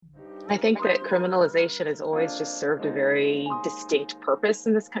I think that criminalization has always just served a very distinct purpose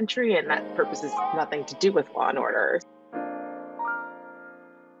in this country, and that purpose has nothing to do with law and order.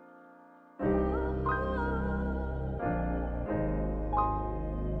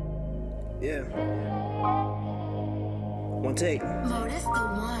 Yeah. One take. Lotus the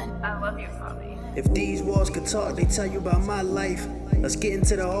one. I love you, Bobby. If these walls could talk, they tell you about my life. Let's get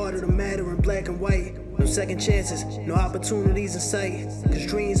into the heart of the matter in black and white. No second chances, no opportunities in sight. Cause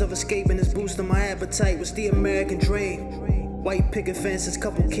dreams of escaping is boosting my appetite. What's the American dream? White picket fences,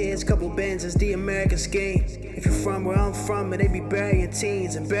 couple kids, couple bands is the American scheme. If you're from where I'm from, and they be burying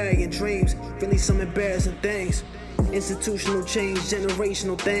teens and burying dreams. Really some embarrassing things. Institutional change,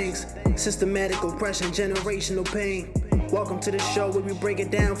 generational things. Systematic oppression, generational pain. Welcome to the show where we break it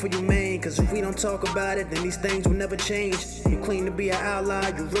down for you, man. Cause if we don't talk about it, then these things will never change. You claim to be an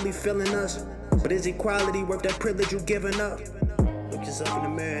ally, you really feeling us. But is equality worth that privilege you giving up? Look yourself in the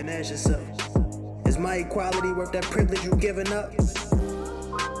mirror and ask yourself, is my equality worth that privilege you giving up?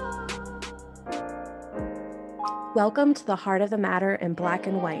 Welcome to the Heart of the Matter in Black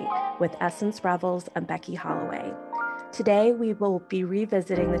and White with Essence Revels and Becky Holloway. Today, we will be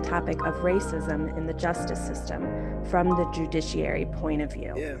revisiting the topic of racism in the justice system from the judiciary point of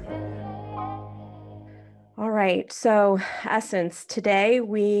view. Yeah. All right, so Essence, today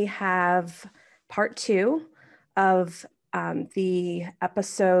we have part 2 of the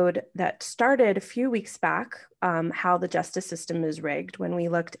episode that started a few weeks back, how the justice system is rigged, when we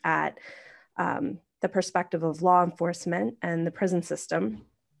looked at the perspective of law enforcement and the prison system.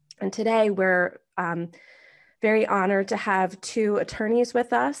 And today we're very honored to have 2 attorneys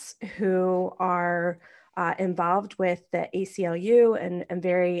with us who are involved with the ACLU and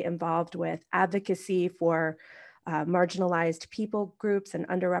very involved with advocacy for marginalized people groups and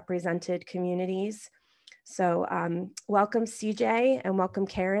underrepresented communities. So welcome CJ and welcome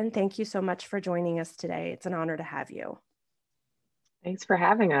Karen. Thank you so much for joining us today. It's an honor to have you. Thanks for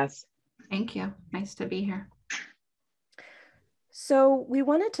having us. Thank you. Nice to be here. So we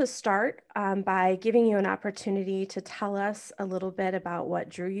wanted to start by giving you an opportunity to tell us a little bit about what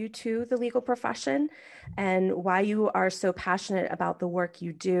drew you to the legal profession and why you are so passionate about the work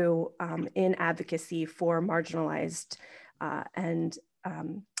you do in advocacy for marginalized and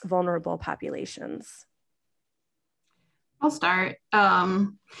vulnerable populations. I'll start.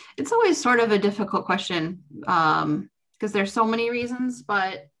 It's always sort of a difficult question because there's so many reasons,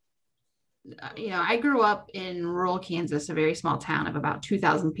 but I grew up in rural Kansas, a very small town of about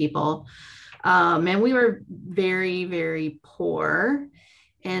 2,000 people. And we were very, very poor.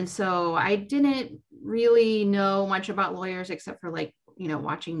 And so I didn't really know much about lawyers except for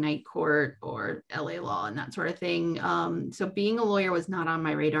watching Night Court or LA Law and that sort of thing. So being a lawyer was not on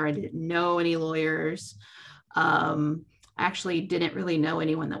my radar. I didn't know any lawyers. Actually didn't really know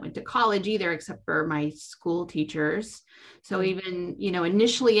anyone that went to college either, except for my school teachers. So even,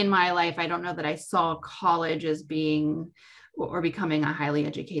 initially in my life, I don't know that I saw college as being or becoming a highly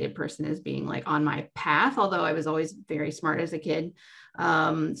educated person as being like on my path, although I was always very smart as a kid.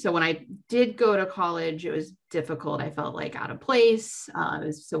 So when I did go to college, it was difficult. I felt like out of place. It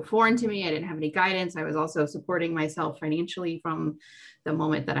was so foreign to me. I didn't have any guidance. I was also supporting myself financially from the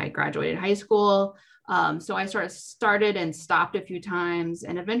moment that I graduated high school. So I sort of started and stopped a few times,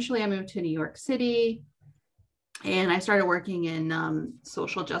 and eventually I moved to New York City and I started working in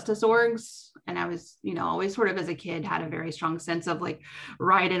social justice orgs. And I was, always sort of as a kid had a very strong sense of like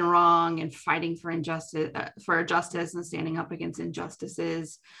right and wrong and fighting for injustice, for justice and standing up against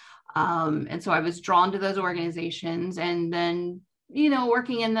injustices. And so I was drawn to those organizations, and then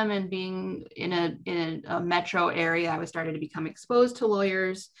working in them and being in a metro area, I was started to become exposed to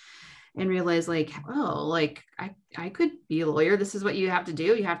lawyers and realize I could be a lawyer. This is what you have to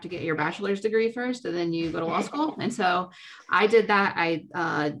do. You have to get your bachelor's degree first, and then you go to law school. And so I did that.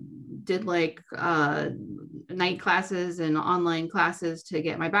 I did night classes and online classes to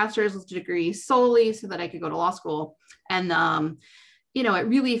get my bachelor's degree solely so that I could go to law school. And it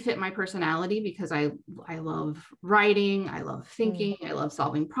really fit my personality because I love writing, I love thinking, I love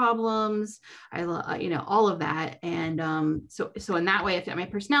solving problems, I love, all of that. And so in that way, it fit my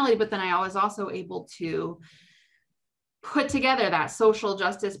personality, but then I was also able to put together that social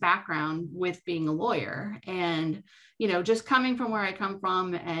justice background with being a lawyer. And, just coming from where I come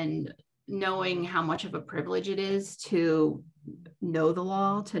from and knowing how much of a privilege it is to know the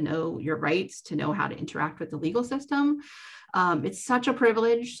law, to know your rights, to know how to interact with the legal system. It's such a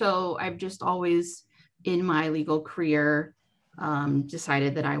privilege. So I've just always in my legal career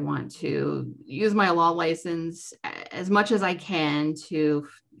decided that I want to use my law license as much as I can to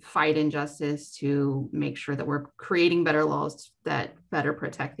fight injustice, to make sure that we're creating better laws that better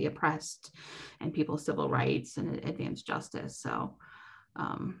protect the oppressed and people's civil rights and advance justice. So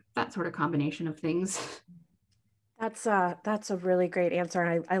that sort of combination of things. That's a really great answer.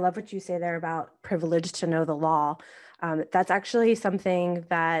 And I love what you say there about privilege to know the law. That's actually something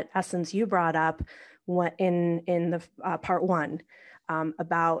that Essence you brought up in the part one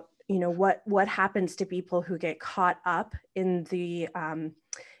about, you know, what happens to people who get caught up in the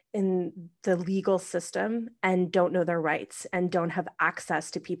legal system and don't know their rights and don't have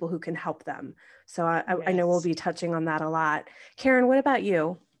access to people who can help them. So I know we'll be touching on that a lot. Karen, what about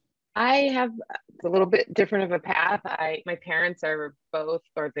you? I have a little bit different of a path. My parents are both,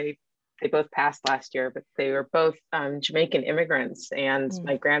 or they both passed last year, but they were both Jamaican immigrants. And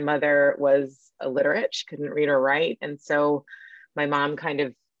my grandmother was illiterate; she couldn't read or write, and so my mom kind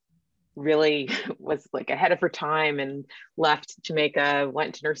of really was like ahead of her time and left Jamaica,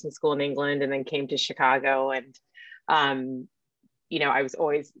 went to nursing school in England, and then came to Chicago. And you know, I was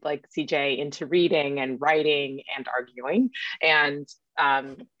always like CJ into reading and writing and arguing. And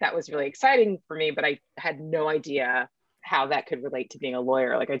that was really exciting for me, but I had no idea how that could relate to being a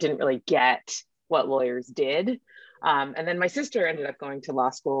lawyer. Like I didn't really get what lawyers did. And then my sister ended up going to law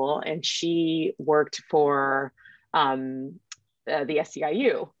school, and she worked for the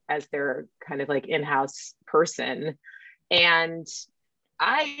SEIU as their kind of like in-house person. And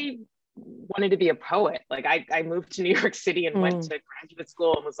I wanted to be a poet. Like I moved to New York City and went to graduate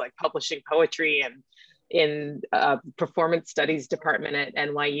school and was like publishing poetry and in a performance studies department at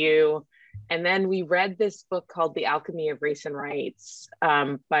NYU. And then we read this book called The Alchemy of Race and Rights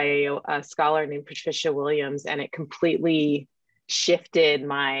by a scholar named Patricia Williams. And it completely shifted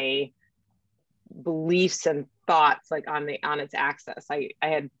my beliefs and thoughts like on its axis. I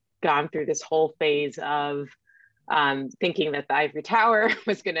had gone through this whole phase of thinking that the ivory tower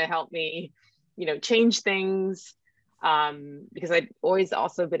was going to help me, you know, change things, because I'd always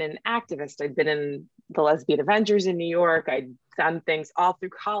also been an activist. I'd been in the Lesbian Avengers in New York. I'd done things all through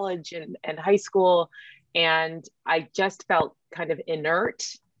college and high school, and I just felt kind of inert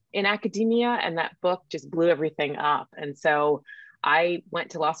in academia, and that book just blew everything up. And so I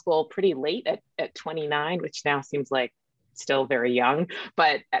went to law school pretty late at 29, which now seems like still very young,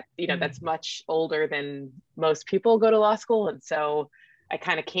 but you know, that's much older than most people go to law school. And so I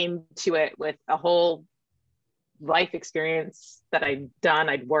kind of came to it with a whole life experience that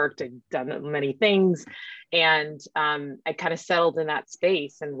I'd worked, I'd done many things. And I kind of settled in that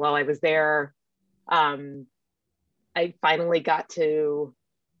space. And while I was there, I finally got to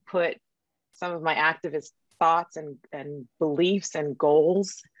put some of my activist thoughts and beliefs and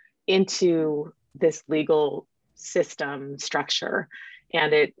goals into this legal system structure.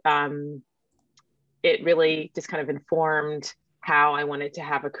 And it really just kind of informed how I wanted to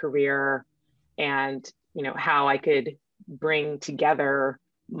have a career, and, you know, how I could bring together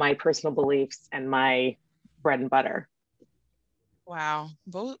my personal beliefs and my bread and butter. Wow.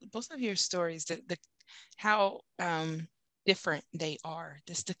 Both of your stories, how different they are.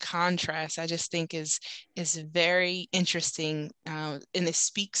 Just the contrast, I just think is very interesting. And it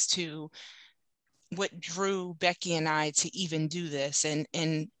speaks to what drew Becky and I to even do this. And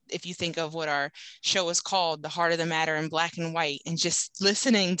if you think of what our show is called, The Heart of the Matter in Black and White, and just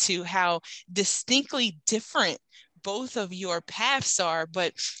listening to how distinctly different both of your paths are,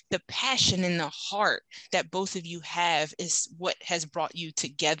 but the passion and the heart that both of you have is what has brought you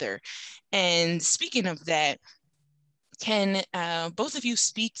together. And speaking of that, can both of you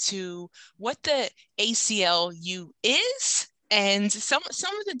speak to what the ACLU is, and some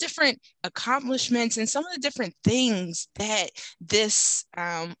of the different accomplishments and some of the different things that this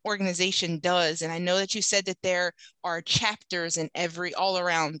organization does? And I know that you said that there are chapters in all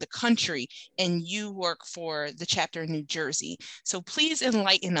around the country, and you work for the chapter in New Jersey. So please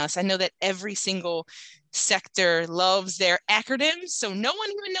enlighten us. I know that every single sector loves their acronyms, so no one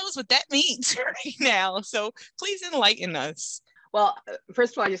even knows what that means right now. So please enlighten us. Well,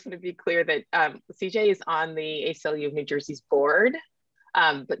 first of all, I just want to be clear that CJ is on the ACLU of New Jersey's board,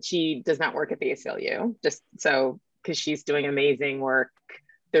 but she does not work at the ACLU, just so, because she's doing amazing work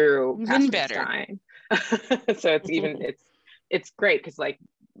through time. So it's great, because like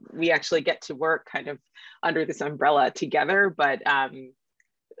we actually get to work kind of under this umbrella together, but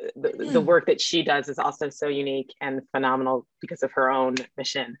the work that she does is also so unique and phenomenal because of her own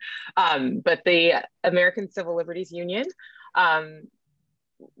mission. But the American Civil Liberties Union,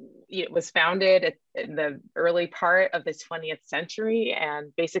 it was founded in the early part of the 20th century,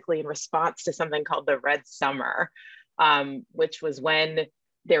 and basically in response to something called the Red Summer, which was when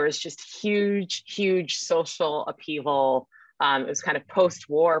there was just huge social upheaval. It was kind of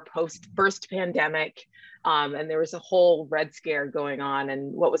post-war, first pandemic. And there was a whole Red Scare going on.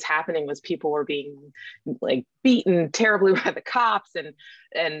 And what was happening was people were being like beaten terribly by the cops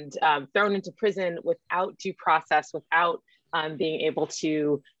and thrown into prison without due process, without being able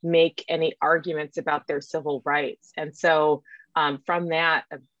to make any arguments about their civil rights. And so from that,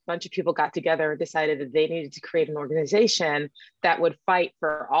 a bunch of people got together and decided that they needed to create an organization that would fight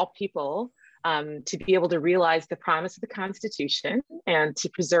for all people to be able to realize the promise of the Constitution and to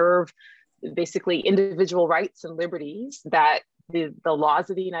preserve basically individual rights and liberties that the laws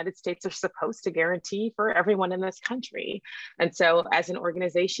of the United States are supposed to guarantee for everyone in this country. And so as an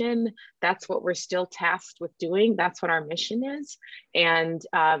organization, that's what we're still tasked with doing. That's what our mission is. And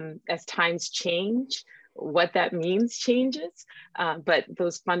as times change, what that means changes, but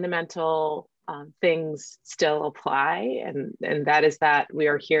those fundamental things still apply. And that is that we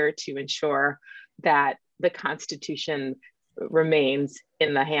are here to ensure that the Constitution remains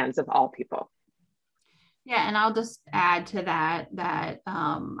in the hands of all people. Yeah, and I'll just add to that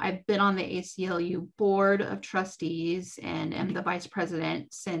I've been on the ACLU Board of Trustees and am the vice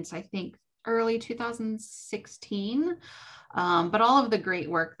president since I think early 2016. But all of the great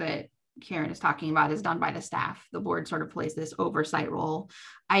work that Karen is talking about is done by the staff. The board sort of plays this oversight role.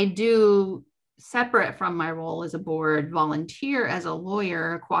 I do, separate from my role as a board, volunteer as a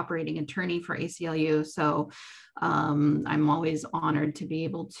lawyer, a cooperating attorney for ACLU. So I'm always honored to be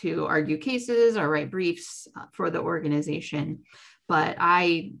able to argue cases or write briefs for the organization. But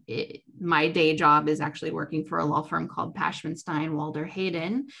my day job is actually working for a law firm called Pashman Stein Walder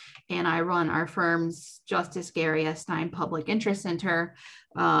Hayden, and I run our firm's Justice Garia Stein Public Interest Center,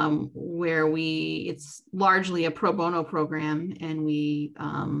 where it's largely a pro bono program, and we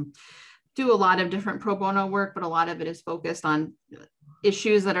do a lot of different pro bono work, but a lot of it is focused on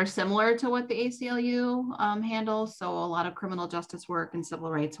issues that are similar to what the ACLU handles. So a lot of criminal justice work and civil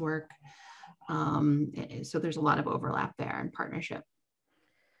rights work. So there's a lot of overlap there and partnership.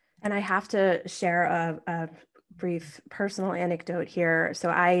 And I have to share a brief personal anecdote here. So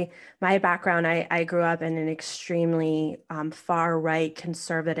my background, I grew up in an extremely far right,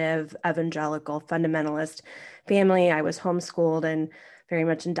 conservative, evangelical, fundamentalist family. I was homeschooled and very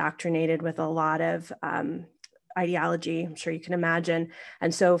much indoctrinated with a lot of ideology, I'm sure you can imagine.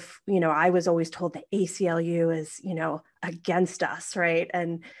 And so, I was always told the ACLU is, against us, right?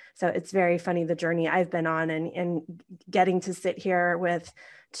 And so it's very funny, the journey I've been on and getting to sit here with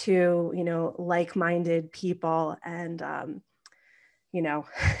two, like-minded people. And,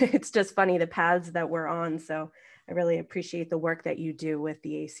 it's just funny the paths that we're on. So I really appreciate the work that you do with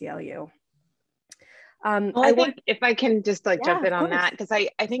the ACLU. Well, I think if I can just jump in on that, because I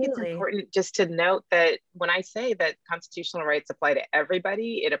think it's important just to note that when I say that constitutional rights apply to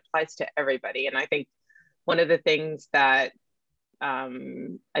everybody, it applies to everybody. And I think one of the things that I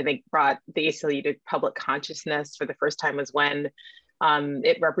think brought the ACLU to public consciousness for the first time was when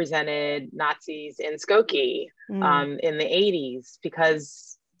it represented Nazis in Skokie in the 80s,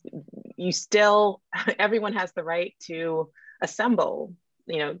 because everyone has the right to assemble,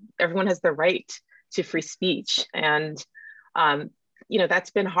 everyone has the right to free speech. And,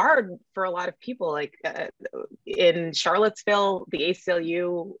 that's been hard for a lot of people. Like in Charlottesville, the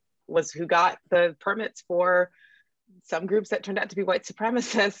ACLU was who got the permits for some groups that turned out to be white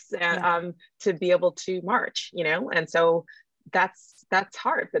supremacists and to be able to march, and so that's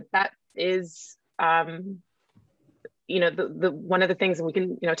hard, but that is, the one of the things, and we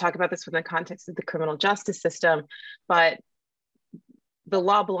can, talk about this within the context of the criminal justice system, but the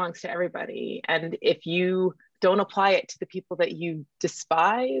law belongs to everybody. And if you don't apply it to the people that you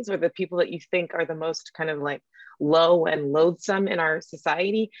despise or the people that you think are the most kind of low and loathsome in our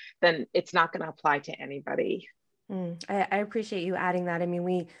society, then it's not going to apply to anybody. I appreciate you adding that. I mean,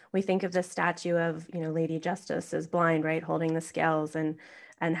 we think of the statue of, Lady Justice as blind, right? Holding the scales and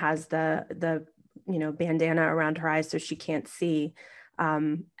has the bandana around her eyes so she can't see.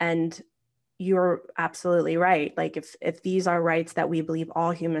 And you're absolutely right. Like if these are rights that we believe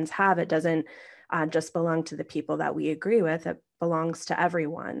all humans have, it doesn't just belong to the people that we agree with, it belongs to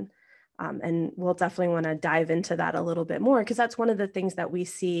everyone. And we'll definitely want to dive into that a little bit more, because that's one of the things that we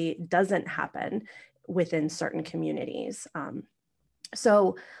see doesn't happen within certain communities.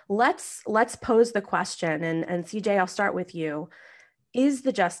 So let's pose the question, and CJ, I'll start with you. Is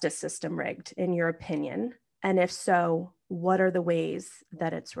the justice system rigged in your opinion? And if so, what are the ways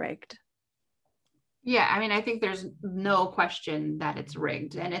that it's rigged? Yeah, I mean, I think there's no question that it's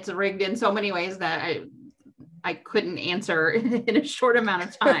rigged, and it's rigged in so many ways that I couldn't answer in a short amount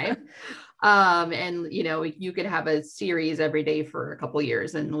of time. And, you know, you could have a series every day for a couple of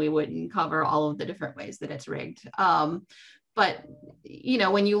years and we wouldn't cover all of the different ways that it's rigged. But, you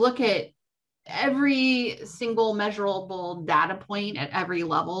know, when you look at every single measurable data point at every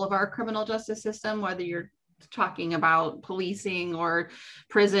level of our criminal justice system, whether you're talking about policing or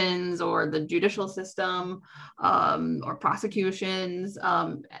prisons or the judicial system, or prosecutions,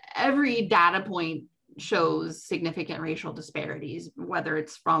 every data point shows significant racial disparities, whether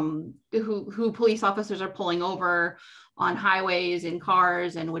it's from who police officers are pulling over on highways in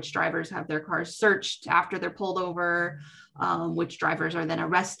cars and which drivers have their cars searched after they're pulled over, which drivers are then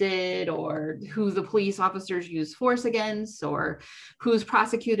arrested, or who the police officers use force against, or who's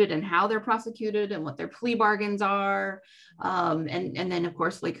prosecuted and how they're prosecuted and what their plea bargains are. And then of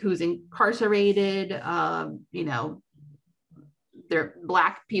course, like who's incarcerated, you know,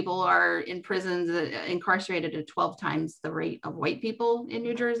 Black people are in prisons incarcerated at 12 times the rate of white people in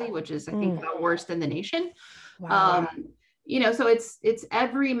New Jersey, which is, I think, the worst in the nation. Wow. You know, so it's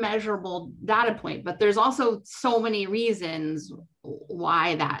every measurable data point, but there's also so many reasons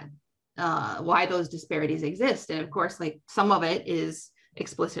why those disparities exist. And of course, like some of it is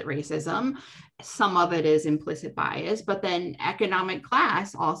explicit racism, some of it is implicit bias, but then economic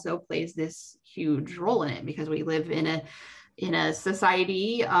class also plays this huge role in it, because we live in a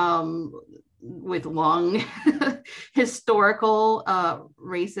society with long historical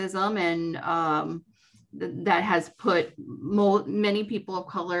racism, and that has put many people of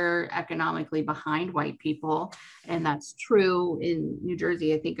color economically behind white people. And that's true in New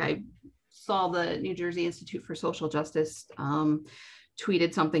Jersey. I think I saw the New Jersey Institute for Social Justice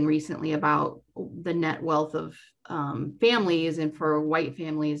tweeted something recently about the net wealth of families. And for white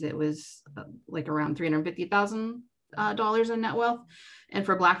families, it was like around $350,000 in net wealth. And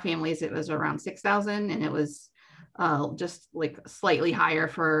for Black families, it was around $6,000. And it was just like slightly higher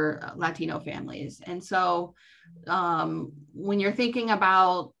for Latino families. And so when you're thinking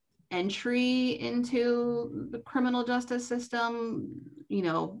about entry into the criminal justice system, you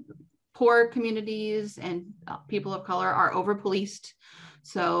know, poor communities and people of color are over-policed.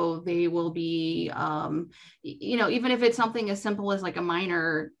 So they will be, you know, even if it's something as simple as like a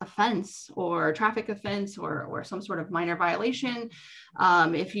minor offense or traffic offense or some sort of minor violation,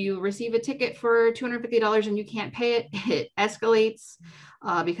 if you receive a ticket for $250 and you can't pay it, it escalates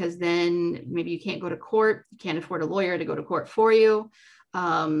because then maybe you can't go to court, you can't afford a lawyer to go to court for you.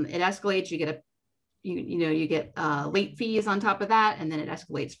 It escalates, you get you get late fees on top of that, and then it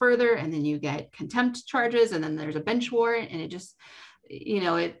escalates further, and then you get contempt charges, and then there's a bench warrant, and it just, you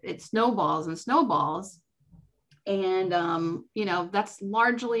know, it snowballs and snowballs. And, you know, that's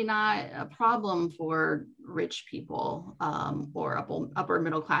largely not a problem for rich people or upper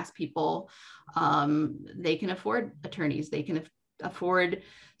middle class people. They can afford attorneys. They can afford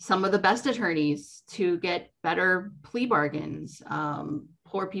some of the best attorneys to get better plea bargains.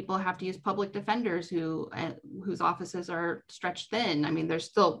 Poor people have to use public defenders whose offices are stretched thin. I mean, there's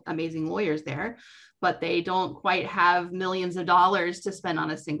still amazing lawyers there, but they don't quite have millions of dollars to spend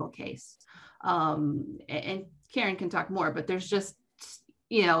on a single case. And Karen can talk more, but there's just,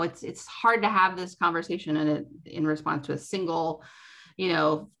 you know, it's hard to have this conversation in response to a single, you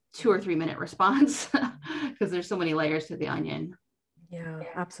know, 2 or 3 minute response because there's so many layers to the onion. Yeah,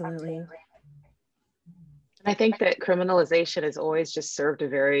 absolutely. I think that criminalization has always just served a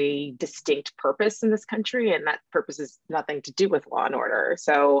very distinct purpose in this country, and that purpose is nothing to do with law and order.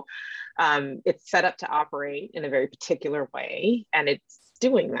 So it's set up to operate in a very particular way, and it's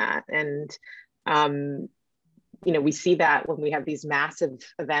doing that. And, you know, we see that when we have these massive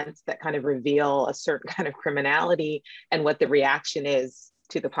events that kind of reveal a certain kind of criminality and what the reaction is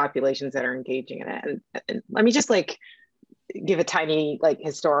to the populations that are engaging in it. And let me just like give a tiny like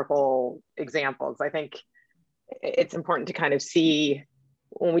historical examples. I think it's important to kind of see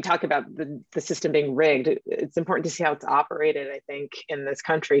when we talk about the system being rigged, it's important to see how it's operated, I think, in this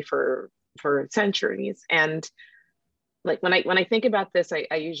country for centuries. And like when I think about this,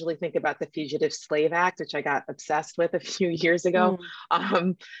 I usually think about the Fugitive Slave Act, which I got obsessed with a few years ago.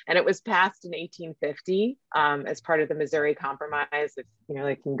 And it was passed in 1850 as part of the Missouri Compromise. If, you know,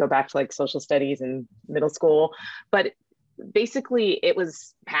 like you can go back to like social studies in middle school, but basically it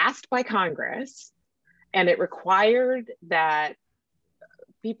was passed by Congress. And it required that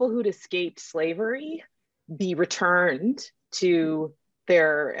people who'd escaped slavery be returned to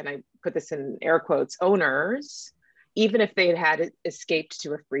their, and I put this in air quotes, owners, even if they had escaped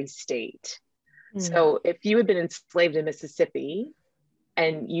to a free state. So if you had been enslaved in Mississippi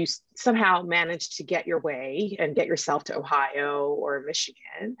and you somehow managed to get your way and get yourself to Ohio or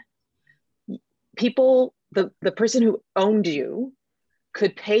Michigan, people, the person who owned you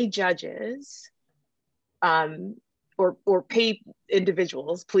could pay judges or pay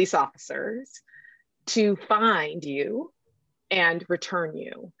individuals, police officers, to find you and return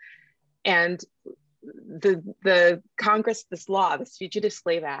you. And the Congress, this law, this Fugitive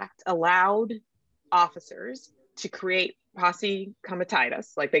Slave Act, allowed officers to create posse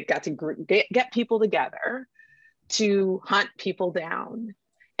comitatus, like they got to get people together to hunt people down.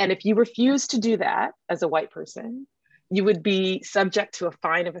 And if you refuse to do that as a white person, you would be subject to a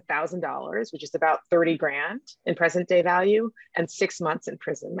fine of $1,000, which is about 30 grand in present day value, and 6 months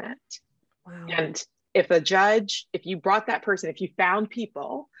imprisonment. Wow. And if you brought that person, if you found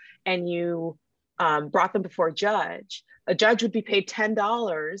people and you brought them before a judge would be paid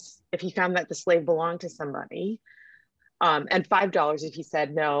 $10 if he found that the slave belonged to somebody, and $5 if he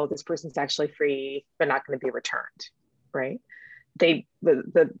said, no, this person's actually free, but not going to be returned, right? The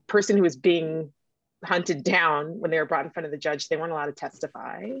person who was being hunted down when they were brought in front of the judge, they weren't allowed to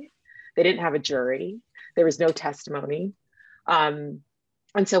testify. They didn't have a jury. There was no testimony. And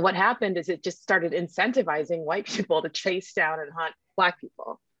so what happened is it just started incentivizing white people to chase down and hunt Black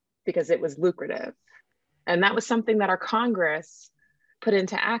people because it was lucrative. And that was something that our Congress put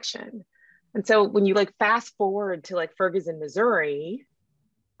into action. And so when you fast forward to Ferguson, Missouri,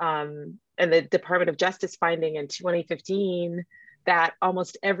 and the Department of Justice finding in 2015 that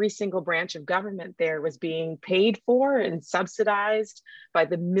almost every single branch of government there was being paid for and subsidized by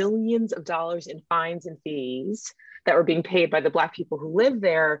the millions of dollars in fines and fees that were being paid by the Black people who lived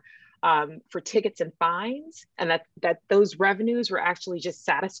there for tickets and fines, and that those revenues were actually just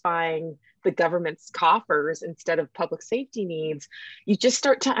satisfying the government's coffers instead of public safety needs, you just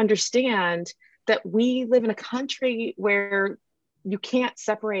start to understand that we live in a country where you can't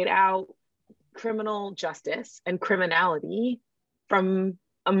separate out criminal justice and criminality from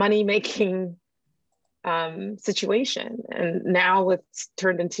a money-making situation. And now it's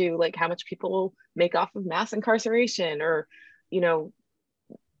turned into how much people make off of mass incarceration, or,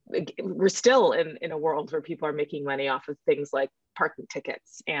 we're still in a world where people are making money off of things like parking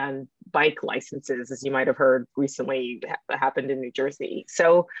tickets and bike licenses, as you might have heard recently happened in New Jersey.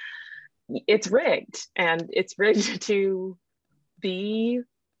 So it's rigged, and it's rigged to be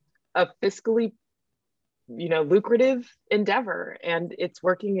a fiscally lucrative endeavor, and it's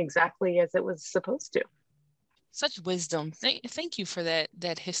working exactly as it was supposed to. Such wisdom. Thank you for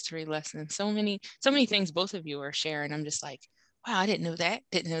that history lesson. So many things both of you are sharing. I'm just like, wow, I didn't know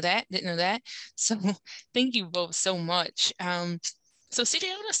that. So thank you both so much. So CJ, I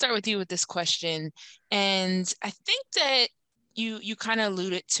want to start with you with this question. And I think that you kind of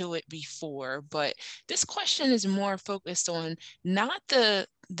alluded to it before, but this question is more focused on not the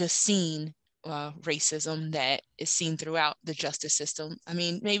scene racism that is seen throughout the justice system. I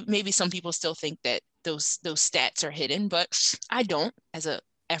mean, maybe some people still think that those stats are hidden, but I don't, as a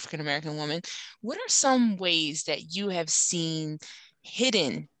African-American woman. What are some ways that you have seen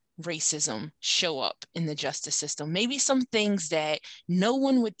hidden racism show up in the justice system? Maybe some things that no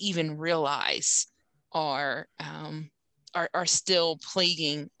one would even realize are still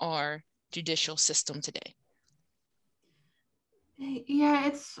plaguing our judicial system today. Yeah,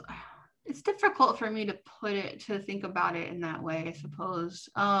 it's difficult for me to think about it in that way, I suppose.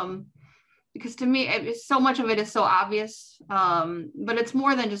 Because to me, so much of it is so obvious, but it's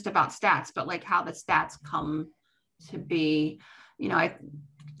more than just about stats, but how the stats come to be. Karen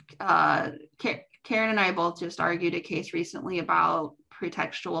and I both just argued a case recently about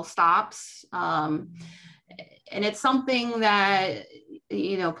pretextual stops. And it's something that,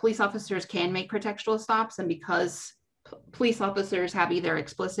 police officers can make pretextual stops, and because police officers have either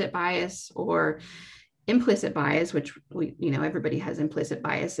explicit bias or implicit bias, which everybody has implicit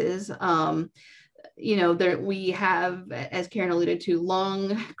biases. We have, as Karen alluded to,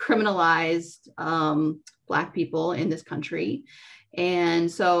 long criminalized Black people in this country. And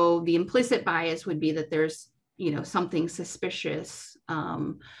so the implicit bias would be that there's, something suspicious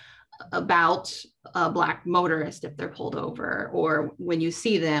about a Black motorist if they're pulled over, or when you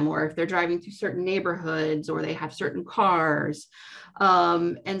see them, or if they're driving through certain neighborhoods, or they have certain cars.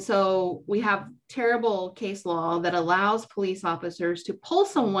 And so we have terrible case law that allows police officers to pull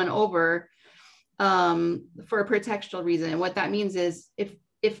someone over for a pretextual reason. And what that means is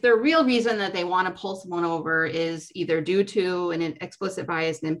if the real reason that they want to pull someone over is either due to an explicit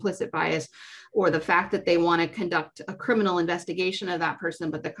bias, an implicit bias, or the fact that they want to conduct a criminal investigation of that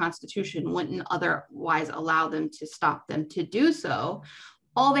person, but the Constitution wouldn't otherwise allow them to stop them to do so,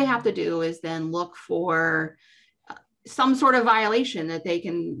 all they have to do is then look for some sort of violation that they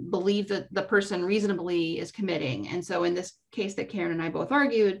can believe that the person reasonably is committing. And so in this case that Karen and I both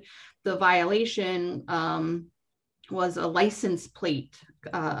argued, the violation was a license plate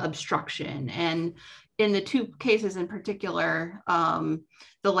obstruction. And in the two cases in particular,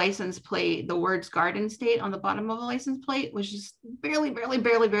 the license plate, the words Garden State on the bottom of a license plate was just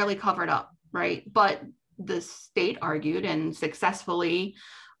barely covered up, right? But the state argued, and successfully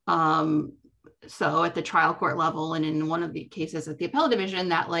so at the trial court level, and in one of the cases at the appellate division,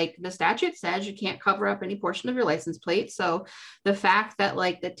 that like the statute says you can't cover up any portion of your license plate. So the fact that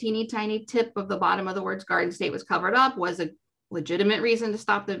like the teeny tiny tip of the bottom of the words Garden State was covered up was a legitimate reason to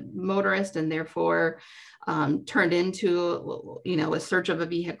stop the motorist, and therefore turned into, you know, a search of a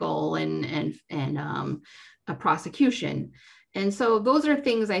vehicle and a prosecution. And so those are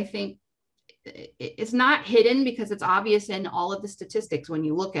things I think it's not hidden, because it's obvious in all of the statistics when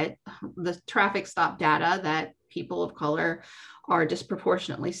you look at the traffic stop data that people of color are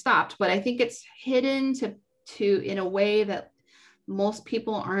disproportionately stopped. But I think it's hidden to in a way that most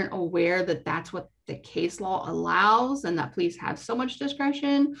people aren't aware that that's what the case law allows, and that police have so much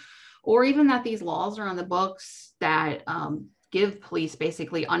discretion, or even that these laws are on the books that give police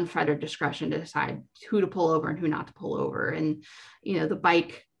basically unfettered discretion to decide who to pull over and who not to pull over. And, you know, the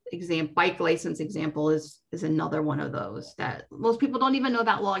bike license example is another one of those that most people don't even know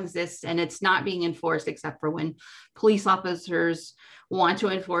that law exists, and it's not being enforced except for when police officers want to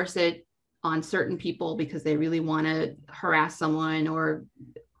enforce it on certain people because they really want to harass someone or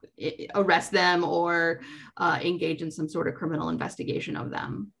arrest them or engage in some sort of criminal investigation of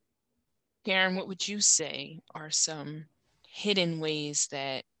them. Karen, what would you say are some hidden ways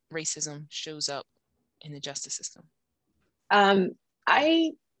that racism shows up in the justice system?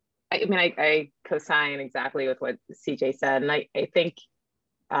 I co-sign exactly with what CJ said. And I think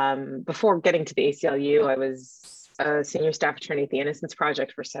before getting to the ACLU, I was a senior staff attorney at the Innocence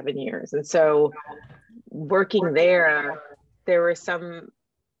Project for 7 years. And so working there were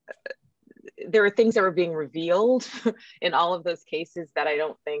things that were being revealed in all of those cases that I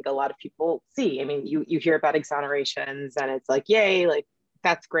don't think a lot of people see. I mean, you hear about exonerations and it's like, yay, like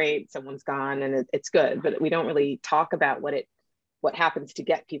that's great, someone's gone and it's good, but we don't really talk about what happens to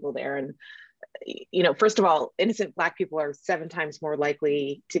get people there. And, you know, first of all, innocent Black people are 7 times more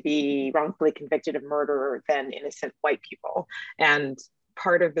likely to be wrongfully convicted of murder than innocent white people. And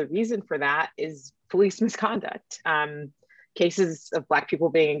part of the reason for that is police misconduct. Cases of Black people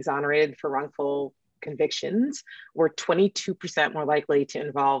being exonerated for wrongful convictions were 22% more likely to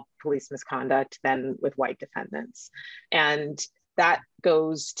involve police misconduct than with white defendants. And that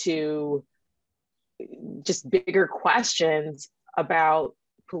goes to just bigger questions about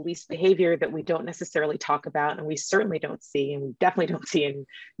police behavior that we don't necessarily talk about, and we certainly don't see, and we definitely don't see in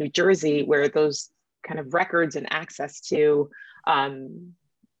New Jersey, where those kind of records and access to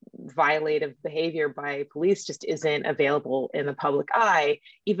violative behavior by police just isn't available in the public eye,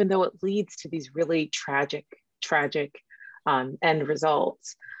 even though it leads to these really tragic end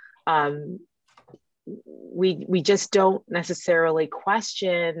results. We just don't necessarily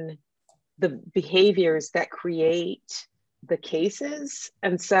question the behaviors that create the cases.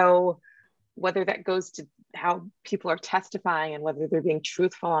 And so whether that goes to how people are testifying and whether they're being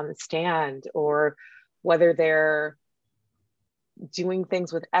truthful on the stand, or whether they're doing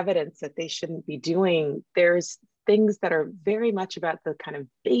things with evidence that they shouldn't be doing, there's things that are very much about the kind of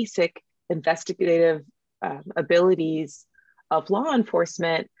basic investigative abilities of law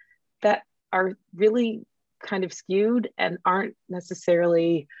enforcement that are really kind of skewed and aren't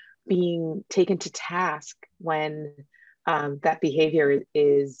necessarily being taken to task when that behavior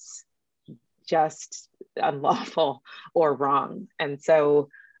is just unlawful or wrong. And so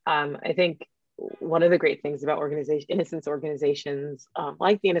I think one of the great things about innocence organizations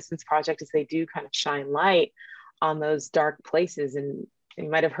like the Innocence Project is they do kind of shine light on those dark places. And you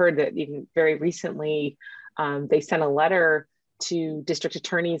might have heard that even very recently, they sent a letter to district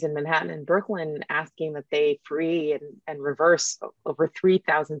attorneys in Manhattan and Brooklyn asking that they free and reverse over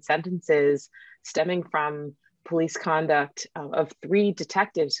 3,000 sentences stemming from police conduct of 3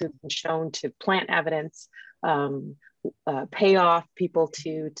 detectives who've been shown to plant evidence, pay off people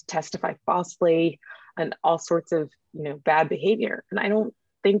to testify falsely, and all sorts of bad behavior. And I don't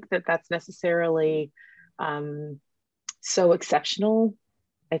think that that's necessarily so exceptional.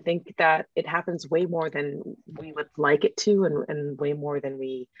 I think that it happens way more than we would like it to, and way more than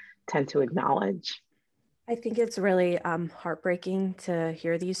we tend to acknowledge. I think it's really heartbreaking to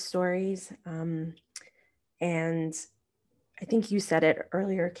hear these stories. And I think you said it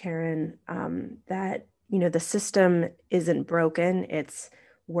earlier, Karen, that the system isn't broken, it's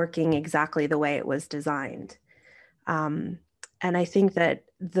working exactly the way it was designed. And I think that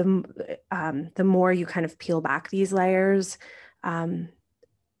the more you kind of peel back these layers,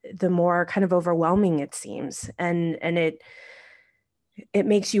 the more kind of overwhelming it seems. And it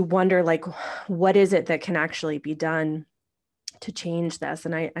makes you wonder, like, what is it that can actually be done to change this?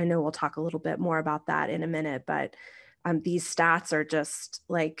 And I know we'll talk a little bit more about that in a minute, but these stats are just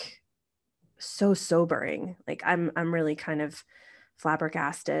like so sobering. Like I'm really kind of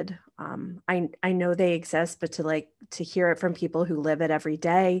flabbergasted. I know they exist, but to hear it from people who live it every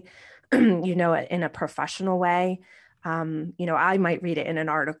day, you know, in a professional way, you know, I might read it in an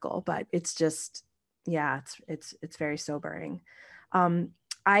article, but it's just, yeah, it's very sobering.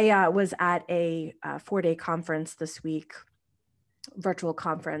 I was at a 4-day conference this week, virtual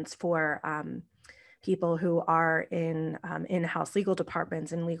conference for people who are in in-house legal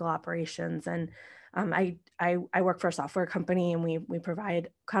departments and legal operations. And I work for a software company, and we provide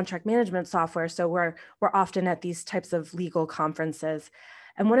contract management software. So we're often at these types of legal conferences.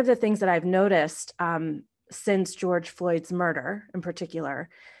 And one of the things that I've noticed since George Floyd's murder in particular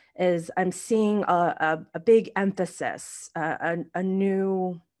is I'm seeing a big emphasis, a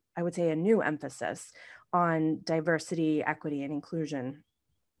new emphasis on diversity, equity, and inclusion.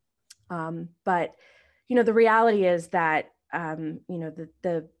 But, you know, the reality is that, you know,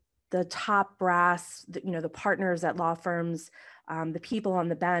 the top brass, you know, the partners at law firms, the people on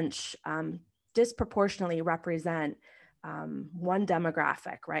the bench disproportionately represent one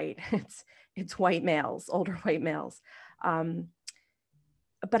demographic, right? It's white males, older white males.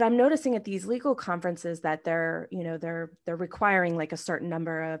 But I'm noticing at these legal conferences that they're requiring like a certain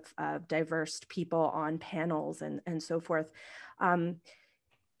number of diverse people on panels and so forth.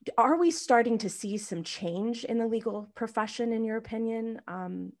 Are we starting to see some change in the legal profession, in your opinion?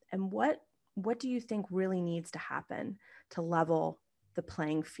 And what do you think really needs to happen to level the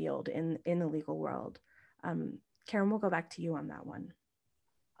playing field in the legal world? Karen, we'll go back to you on that one.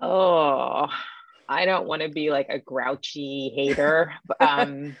 Oh, I don't want to be like a grouchy hater.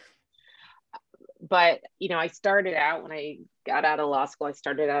 But, you know, I started out when I got out of law school, I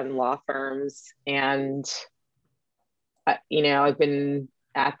started out in law firms, and, you know, I've been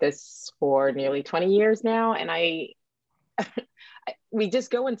at this for nearly 20 years now. And we just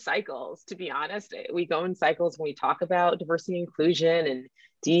go in cycles, to be honest. We go in cycles when we talk about diversity and inclusion and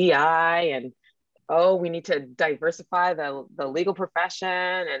DEI, and, oh, we need to diversify the legal profession.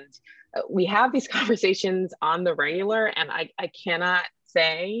 And we have these conversations on the regular, and I cannot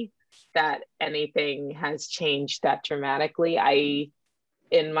say that anything has changed that dramatically.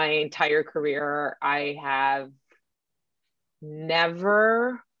 In my entire career, I have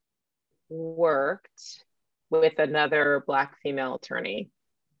never worked with another Black female attorney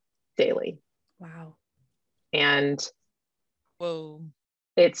daily. Wow. And whoa,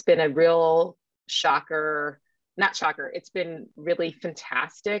 it's been a real not shocker, it's been really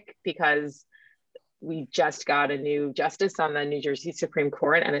fantastic, because we just got a new justice on the New Jersey Supreme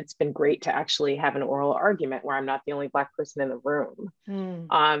Court, and it's been great to actually have an oral argument where I'm not the only Black person in the room.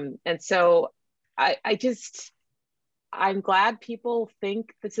 And so I'm glad people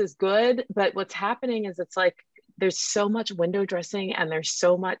think this is good, but what's happening is it's like there's so much window dressing and there's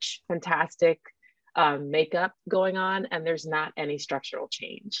so much fantastic makeup going on, and there's not any structural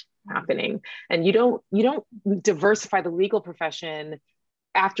change happening. And you don't diversify the legal profession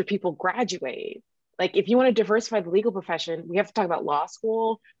after people graduate. Like, if you want to diversify the legal profession, we have to talk about law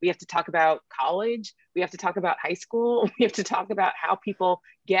school, we have to talk about college, we have to talk about high school, we have to talk about how people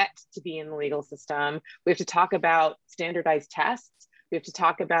get to be in the legal system, we have to talk about standardized tests, we have to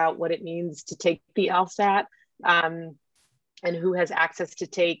talk about what it means to take the LSAT, and who has access to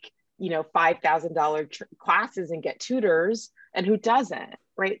take, you know, $5,000 classes and get tutors, and who doesn't,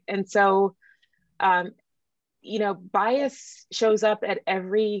 right? And so, you know, bias shows up at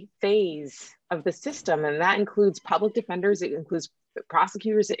every phase of the system, and that includes public defenders, it includes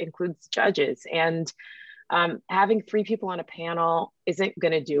prosecutors, it includes judges. And having 3 people on a panel isn't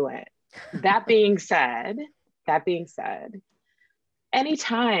going to do it. That being said,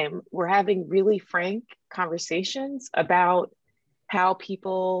 anytime we're having really frank conversations about how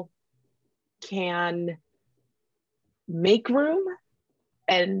people can make room,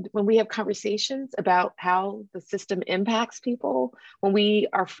 and when we have conversations about how the system impacts people, when we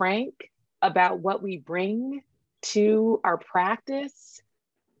are frank about what we bring to our practice,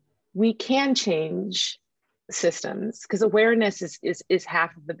 we can change systems, because awareness is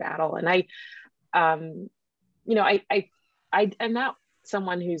half of the battle. And you know, I'm not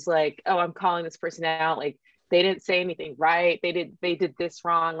someone who's like, oh, I'm calling this person out, like they didn't say anything right, they did this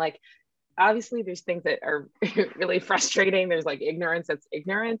wrong. Like, obviously there's things that are really frustrating, there's like ignorance, that's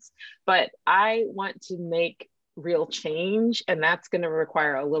ignorance, but I want to make real change, and that's going to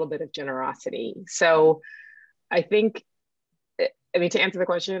require a little bit of generosity. So I think I mean, to answer the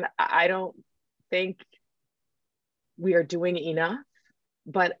question, I don't think we are doing enough,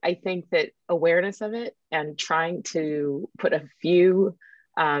 but I think that awareness of it and trying to put a few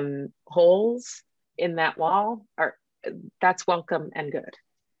holes in that wall that's welcome and good.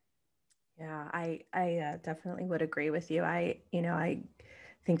 Yeah, I definitely would agree with you. I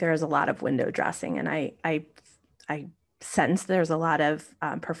think there is a lot of window dressing, and I sense there's a lot of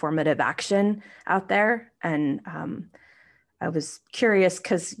performative action out there. And I was curious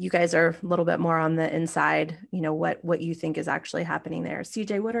because you guys are a little bit more on the inside, what you think is actually happening there.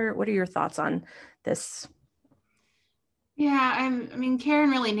 CJ, what are your thoughts on this? Yeah, I mean, Karen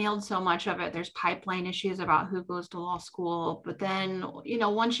really nailed so much of it. There's pipeline issues about who goes to law school, but then,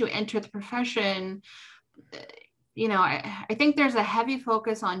 once you enter the profession, I think there's a heavy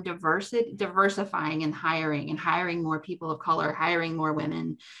focus on diversifying and hiring more people of color, hiring more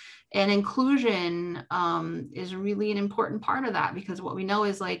women. And inclusion is really an important part of that, because what we know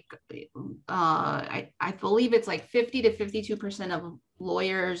is I believe it's like 50 to 52% of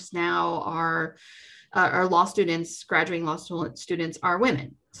lawyers now are law students, graduating law students are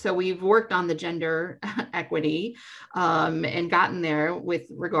women. So we've worked on the gender equity and gotten there with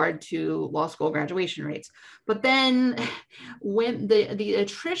regard to law school graduation rates. But then when the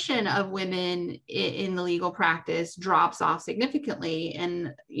attrition of women in the legal practice drops off significantly.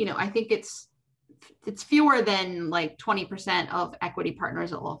 And, I think it's fewer than like 20% of equity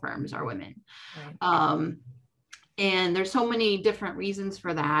partners at law firms are women. Right. And there's so many different reasons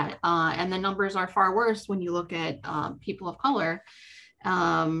for that. And the numbers are far worse when you look at people of color.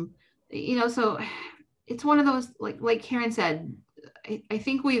 So it's one of those, like Karen said, I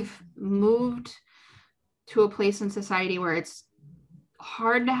think we've moved to a place in society where it's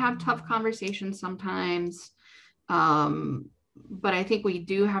hard to have tough conversations sometimes. But I think we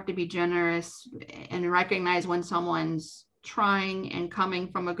do have to be generous and recognize when someone's trying and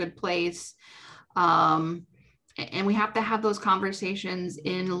coming from a good place. And we have to have those conversations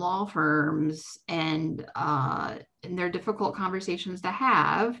in law firms, and they're difficult conversations to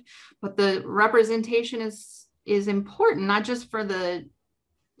have, but the representation is important, not just for the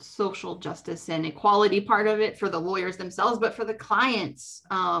social justice and equality part of it for the lawyers themselves, but for the clients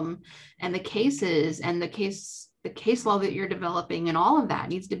and the cases and the case law that you're developing, and all of that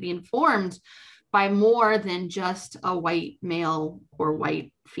needs to be informed by more than just a white male or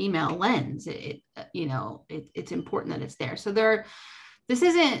white female lens. It's important that it's there. So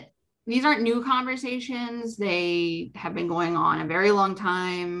these aren't new conversations. They have been going on a very long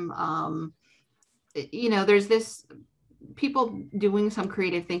time. There's this people doing some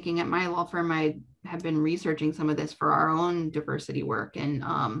creative thinking at my law firm. I have been researching some of this for our own diversity work.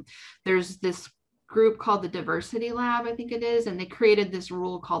 And there's this group called the Diversity Lab, I think it is, and they created this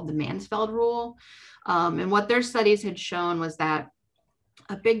rule called the Mansfield Rule. And what their studies had shown was that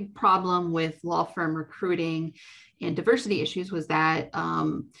a big problem with law firm recruiting and diversity issues was that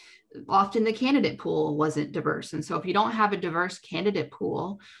often the candidate pool wasn't diverse. And so if you don't have a diverse candidate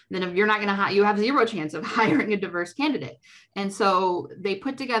pool, then if you're not going to you have zero chance of hiring a diverse candidate. And so they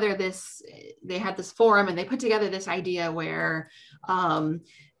put together they had this forum, and they put together this idea where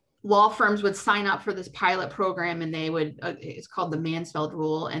law firms would sign up for this pilot program, and they would, it's called the Mansfield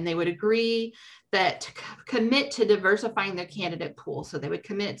Rule, and they would agree that to commit to diversifying their candidate pool. So they would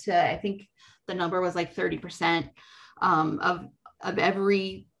commit to, I think the number was like 30% of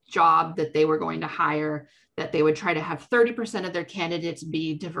every job that they were going to hire, that they would try to have 30% of their candidates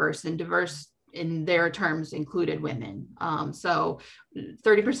be diverse, and diverse in their terms included women. So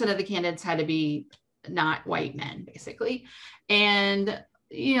 30% of the candidates had to be not white men, basically. And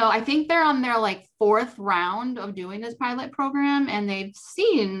I think they're on their fourth round of doing this pilot program, and they've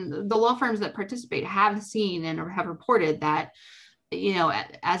seen, the law firms that participate have seen and have reported that,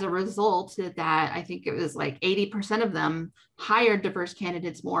 as a result of that, I think it was 80% of them hired diverse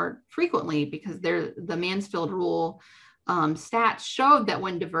candidates more frequently, because the Mansfield Rule stats showed that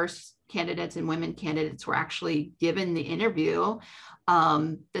when diverse candidates and women candidates were actually given the interview,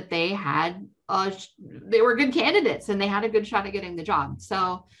 that they were good candidates and they had a good shot at getting the job.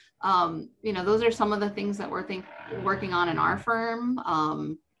 So, those are some of the things that we're working on in our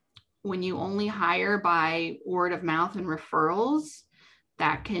firm. When you only hire by word of mouth and referrals,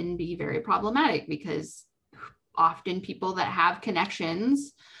 that can be very problematic, because often people that have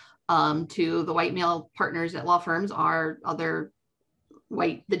connections to the white male partners at law firms are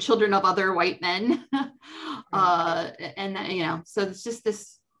the children of other white men. So it's just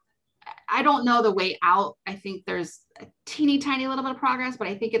this, I don't know the way out. I think there's a teeny tiny little bit of progress, but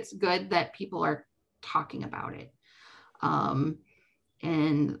I think it's good that people are talking about it.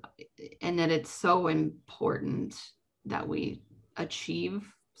 And that it's so important that we achieve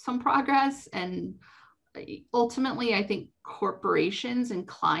some progress. And ultimately, I think corporations and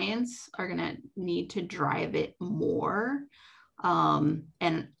clients are going to need to drive it more.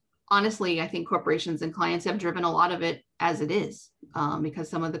 And honestly, I think corporations and clients have driven a lot of it as it is, because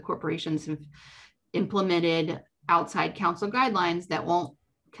some of the corporations have implemented outside counsel guidelines that won't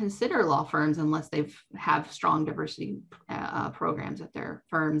consider law firms unless they've have strong diversity programs at their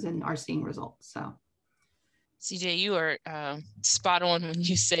firms and are seeing results. So CJ, you are spot on when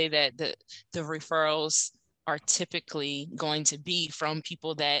you say that the referrals are typically going to be from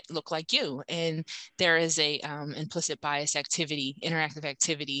people that look like you. And there is a implicit bias activity, interactive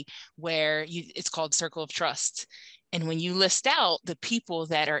activity, where it's called circle of trust. And when you list out the people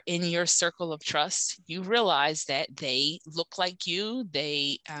that are in your circle of trust, you realize that they look like you.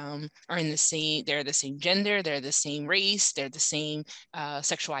 They are in the same, they're the same gender, they're the same race, they're the same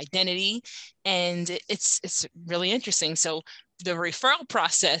sexual identity. And it's really interesting. So the referral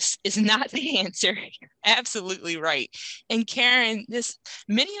process is not the answer. You're absolutely right. And Karen,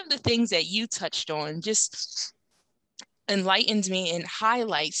 many of the things that you touched on just enlightens me and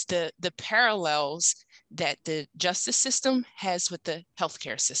highlights the parallels that the justice system has with the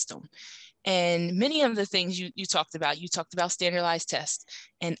healthcare system. And many of the things you talked about standardized tests.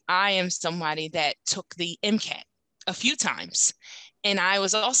 And I am somebody that took the MCAT a few times. And I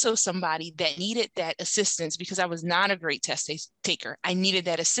was also somebody that needed that assistance because I was not a great test taker. I needed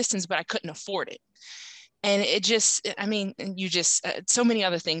that assistance, but I couldn't afford it. And it just, I mean, you just, so many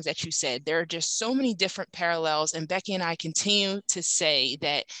other things that you said, there are just so many different parallels. And Becky and I continue to say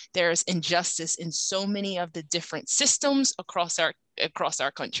that there's injustice in so many of the different systems across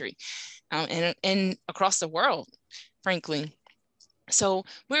our country and across the world, frankly. So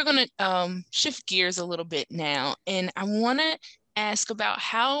we're going to shift gears a little bit now. And I want to ask about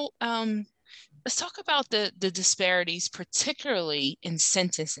how, let's talk about the disparities, particularly in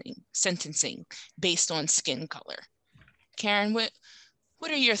sentencing based on skin color. Karen, what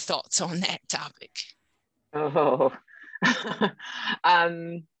are your thoughts on that topic? Oh,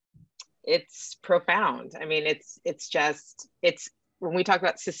 it's profound. I mean, it's when we talk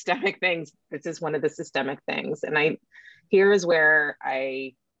about systemic things, this is one of the systemic things. And here's where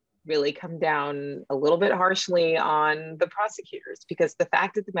I really come down a little bit harshly on the prosecutors, because the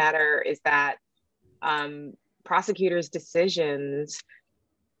fact of the matter is that prosecutors' decisions,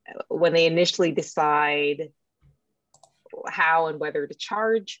 when they initially decide how and whether to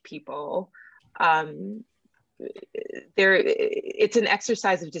charge people, it's an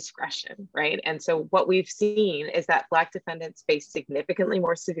exercise of discretion, right? And so what we've seen is that Black defendants face significantly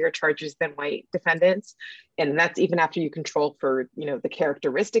more severe charges than white defendants. And that's even after you control for, the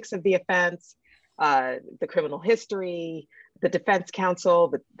characteristics of the offense, the criminal history, the defense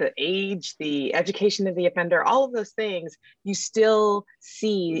counsel, the age, the education of the offender, all of those things, you still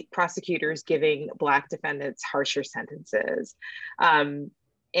see prosecutors giving Black defendants harsher sentences. And,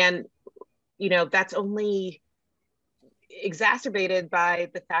 that's only exacerbated by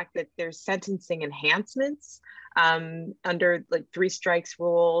the fact that there's sentencing enhancements under like 3 strikes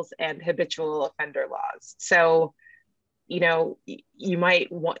rules and habitual offender laws. So, you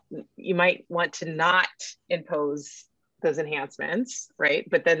might want to not impose those enhancements, right?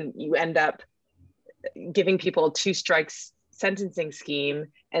 But then you end up giving people a 2 strikes sentencing scheme,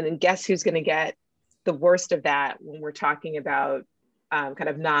 and then guess who's going to get the worst of that when we're talking about kind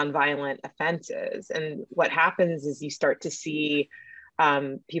of nonviolent offenses. And what happens is you start to see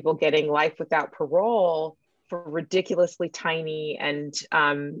people getting life without parole for ridiculously tiny and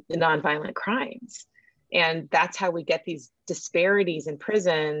nonviolent crimes. And that's how we get these disparities in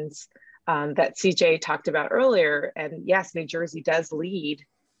prisons that CJ talked about earlier. And yes, New Jersey does lead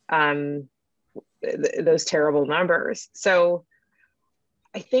those terrible numbers. So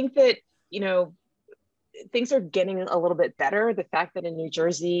I think that, things are getting a little bit better. The fact that in New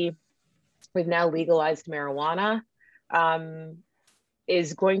Jersey, we've now legalized marijuana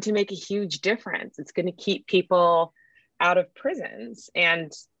is going to make a huge difference. It's going to keep people out of prisons.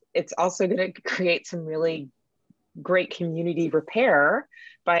 And it's also going to create some really great community repair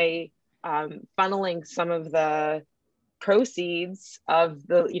by funneling some of the proceeds of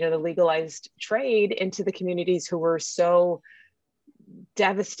the legalized trade into the communities who were so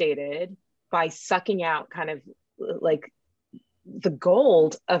devastated by sucking out kind of like the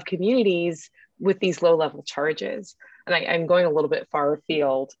gold of communities with these low-level charges. And I'm going a little bit far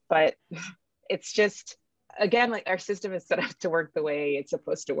afield, but it's just, again, like our system is set up to work the way it's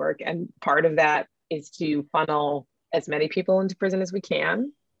supposed to work. And part of that is to funnel as many people into prison as we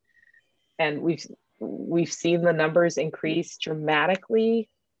can. And we've seen the numbers increase dramatically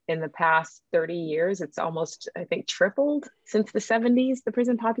in the past 30 years. It's almost, I think, tripled since the 70s, the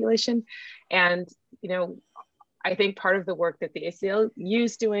prison population. And, you know, I think part of the work that the ACLU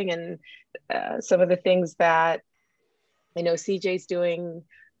is doing, and some of the things that I know CJ's doing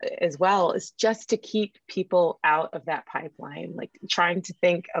as well, is just to keep people out of that pipeline, like trying to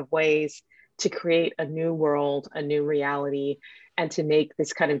think of ways to create a new world, a new reality, and to make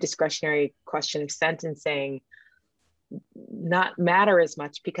this kind of discretionary question of sentencing not matter as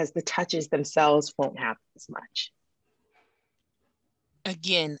much, because the touches themselves won't happen as much.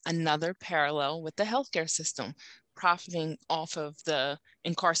 Again, another parallel with the healthcare system, profiting off of the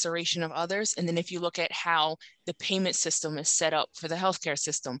incarceration of others. And then if you look at how the payment system is set up for the healthcare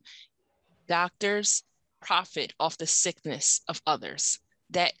system, doctors profit off the sickness of others.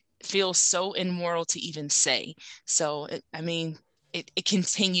 That feels so immoral to even say. So, it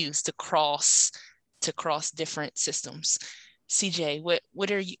continues to cross different systems. CJ,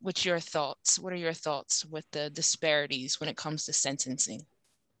 what's your thoughts? What are your thoughts with the disparities when it comes to sentencing?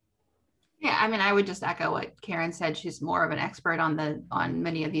 Yeah, I mean, I would just echo what Karen said. She's more of an expert on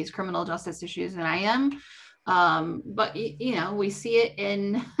many of these criminal justice issues than I am. But you know, we see it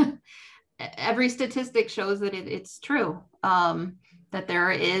in every statistic shows that it's true, that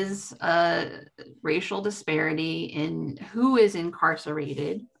there is a racial disparity in who is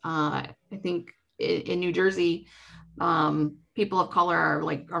incarcerated. I think in New Jersey, people of color are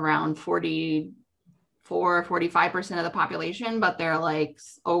like around 45% of the population, but they're like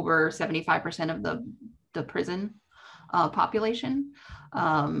over 75% of the prison population.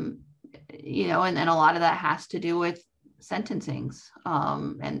 You know, and a lot of that has to do with sentencings,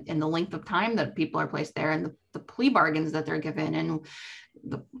 and the length of time that people are placed there, and the plea bargains that they're given. And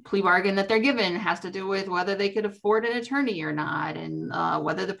the plea bargain that they're given has to do with whether they could afford an attorney or not, and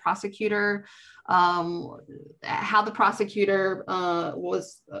whether the prosecutor, how the prosecutor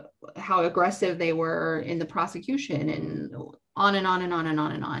was, how aggressive they were in the prosecution, and on and on and on and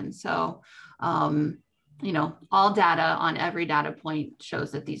on and on. So, you know, all data on every data point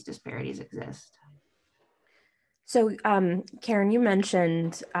shows that these disparities exist. So, Karen, you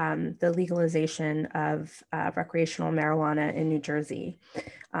mentioned the legalization of recreational marijuana in New Jersey.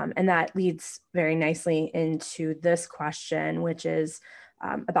 And that leads very nicely into this question, which is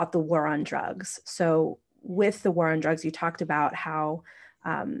about the war on drugs. So with the war on drugs, you talked about how,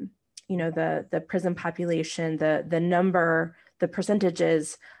 you know, the prison population, the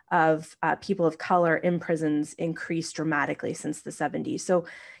percentages of people of color in prisons increased dramatically since the 70s. So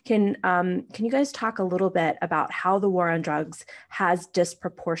can you guys talk a little bit about how the war on drugs has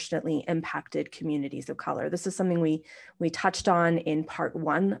disproportionately impacted communities of color? This is something we touched on in part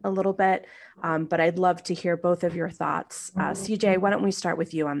one a little bit, but I'd love to hear both of your thoughts. CJ, why don't we start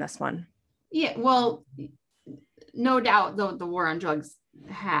with you on this one? Yeah, well, no doubt the war on drugs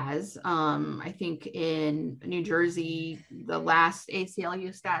has. I think in New Jersey, the last ACLU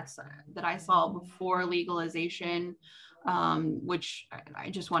stats that I saw before legalization, which I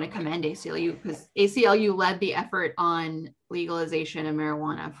just want to commend ACLU, because ACLU led the effort on legalization of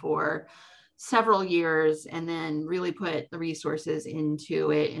marijuana for several years, and then really put the resources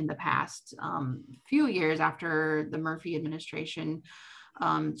into it in the past few years after the Murphy administration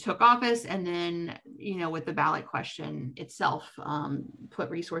took office. And then, you know, with the ballot question itself, put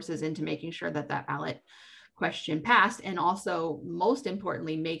resources into making sure that ballot question passed. And also, most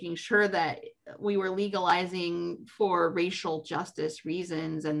importantly, making sure that we were legalizing for racial justice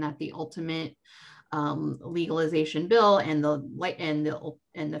reasons, and that the ultimate legalization bill and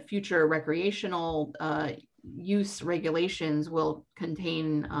the future recreational use regulations will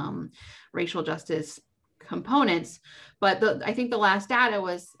contain racial justice components. But I think the last data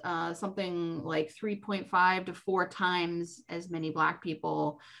was something like 3.5 to 4 times as many Black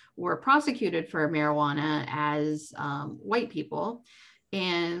people were prosecuted for marijuana as white people.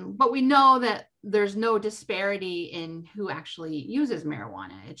 But we know that there's no disparity in who actually uses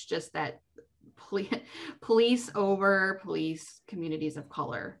marijuana. It's just that police over-police communities of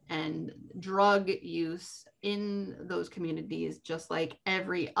color, and drug use in those communities, just like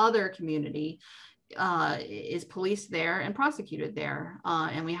every other community, is policed there and prosecuted there.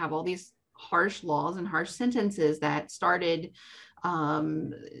 And we have all these harsh laws and harsh sentences that started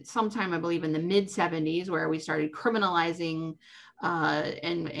sometime, I believe, in the mid-70s, where we started criminalizing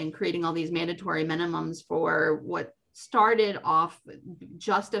and creating all these mandatory minimums for what started off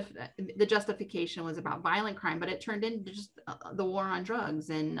the justification was about violent crime, but it turned into just the war on drugs,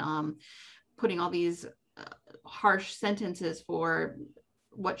 and putting all these harsh sentences for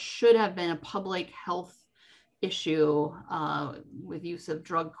what should have been a public health issue, with use of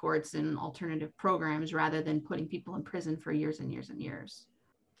drug courts and alternative programs, rather than putting people in prison for years and years and years.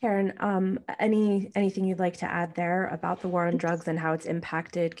 Karen, anything you'd like to add there about the war on drugs and how it's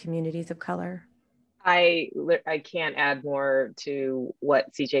impacted communities of color? I can't add more to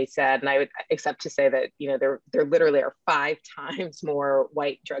what CJ said, and I would except to say that there literally are 5 times more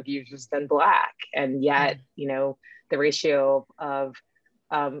white drug users than Black, and yet the ratio of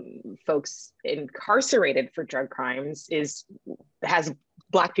folks incarcerated for drug crimes has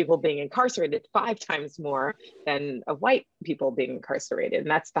Black people being incarcerated 5 times more than white people being incarcerated, and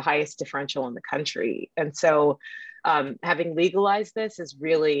that's the highest differential in the country. And so, having legalized this is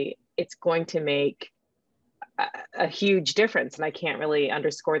really, it's going to make a huge difference, and I can't really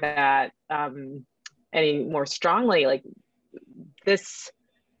underscore that any more strongly. Like the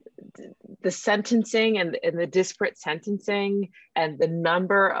sentencing and the disparate sentencing and the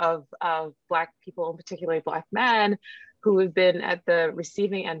number of Black people, particularly Black men, who have been at the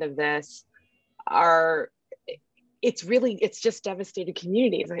receiving end of this it's just devastated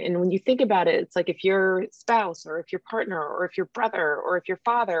communities. And when you think about it, it's like if your spouse or if your partner or if your brother or if your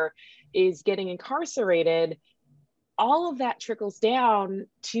father is getting incarcerated, all of that trickles down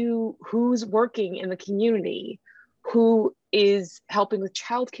to who's working in the community, who is helping with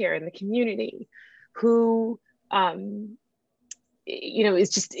childcare in the community, who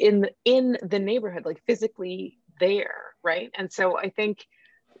is just in the neighborhood, like physically there, right? And so I think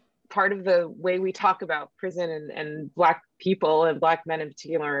part of the way we talk about prison and Black people and Black men in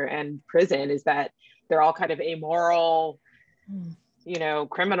particular and prison is that they're all kind of amoral,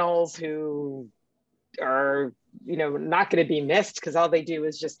 criminals who are, not going to be missed because all they do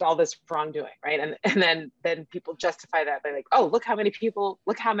is just all this wrongdoing, right? And then people justify that by like, oh, look how many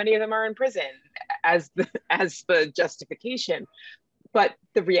of them are in prison as the justification. But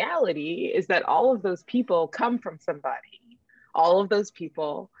the reality is that all of those people come from somebody. All of those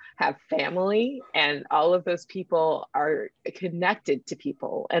people have family, and all of those people are connected to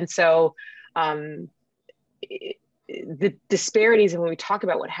people. And so the disparities, and when we talk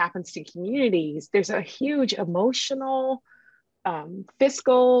about what happens to communities, there's a huge emotional,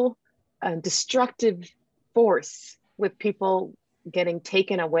 fiscal, destructive force with people getting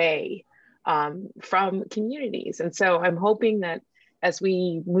taken away from communities. And so I'm hoping that as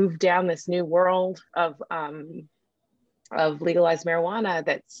we move down this new world of legalized marijuana,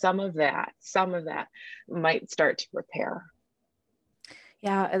 that some of that might start to repair.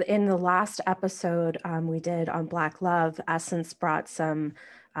 Yeah, in the last episode we did on Black Love, Essence brought some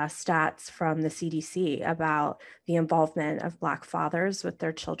stats from the CDC about the involvement of Black fathers with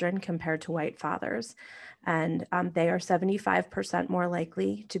their children compared to white fathers. And they are 75% more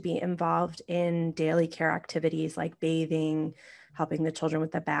likely to be involved in daily care activities like bathing, helping the children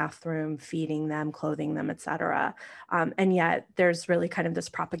with the bathroom, feeding them, clothing them, et cetera. And yet there's really kind of this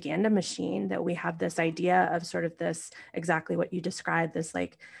propaganda machine that we have this idea of sort of this, exactly what you described, this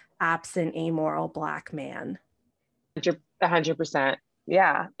like absent, amoral Black man. 100%.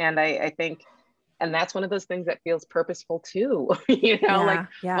 Yeah. And I think, and that's one of those things that feels purposeful too.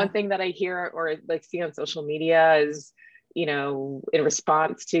 One thing that I hear or like see on social media is, in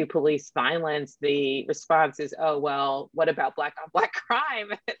response to police violence, the response is, oh, well, what about Black on Black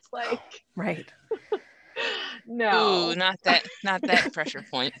crime? It's like, right. Ooh, No. not that pressure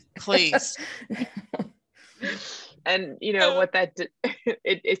point, please. And what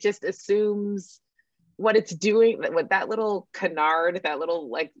it just assumes what it's doing, what that little canard, that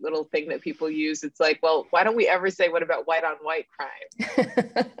little thing that people use. It's like, well, why don't we ever say, what about white on white crime?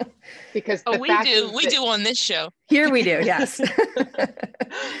 Because we do on this show. Here we do, yes.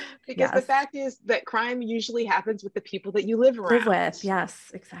 Because the fact is that crime usually happens with the people that you live around. Live with,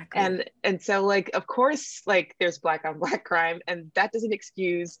 yes, exactly. And so like, of course, like there's Black on Black crime, and that doesn't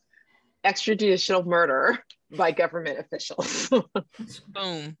excuse extrajudicial murder by government officials.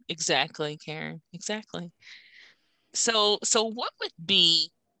 Boom. Exactly, Karen. Exactly. So what would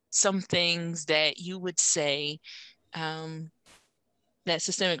be some things that you would say that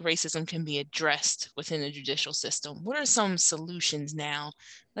systemic racism can be addressed within the judicial system? What are some solutions now?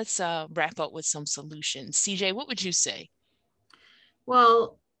 Let's wrap up with some solutions. CJ, what would you say?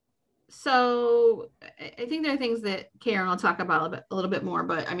 Well, so I think there are things that Karen will talk about a little bit more,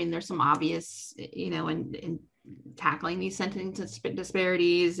 but I mean, there's some obvious, in tackling these sentencing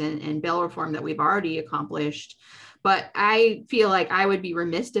disparities and bail reform that we've already accomplished. But I feel like I would be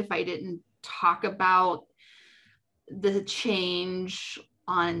remiss if I didn't talk about the change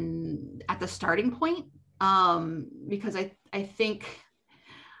at the starting point, because I think,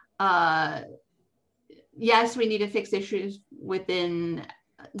 yes, we need to fix issues within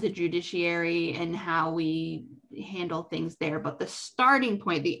the judiciary and how we handle things there, but the starting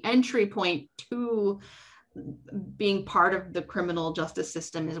point, the entry point to being part of the criminal justice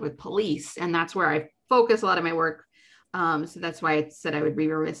system is with police. And that's where I focus a lot of my work. So that's why I said I would be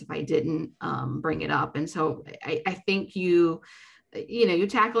remiss if I didn't bring it up. And so I think you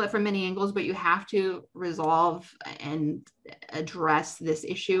tackle it from many angles, but you have to resolve and address this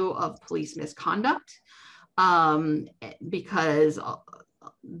issue of police misconduct, because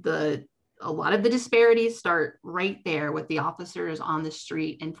a lot of the disparities start right there with the officers on the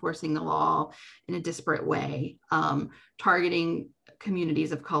street enforcing the law in a disparate way, targeting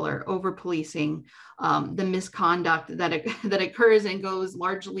communities of color, over policing, the misconduct that occurs and goes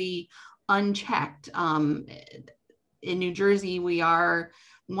largely unchecked. In New Jersey, we are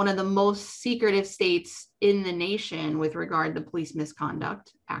one of the most secretive states in the nation with regard to police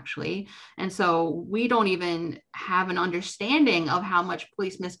misconduct, actually. And so we don't even have an understanding of how much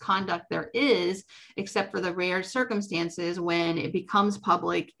police misconduct there is, except for the rare circumstances when it becomes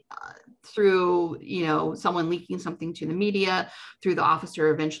public through, someone leaking something to the media, through the officer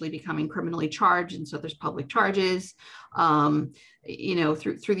eventually becoming criminally charged. And so there's public charges,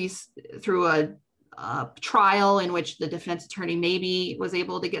 through a trial in which the defense attorney maybe was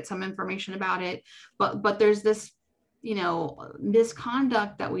able to get some information about it, but there's this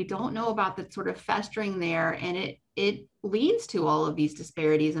misconduct that we don't know about that's sort of festering there, and it leads to all of these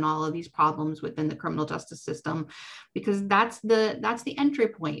disparities and all of these problems within the criminal justice system, because that's the entry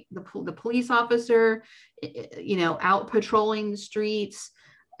point. The police officer out patrolling the streets,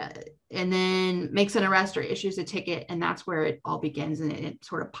 and then makes an arrest or issues a ticket, and that's where it all begins, and it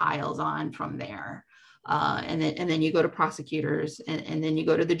sort of piles on from there. And then you go to prosecutors, and then you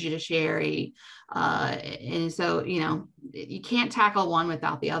go to the judiciary, and so you can't tackle one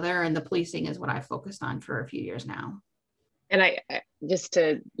without the other. And the policing is what I've focused on for a few years now. And I just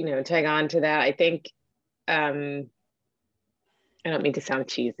to tag on to that, I think I don't mean to sound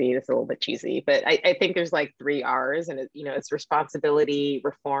cheesy, it's a little bit cheesy, but I think there's like 3 R's, and it's responsibility,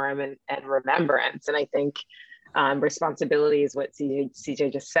 reform, and remembrance. And I think responsibility is what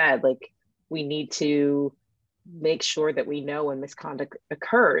CJ just said. Like, we need to make sure that we know when misconduct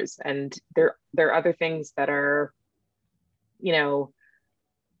occurs. And there are other things that are,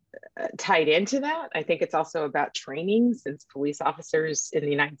 tied into that. I think it's also about training, since police officers in the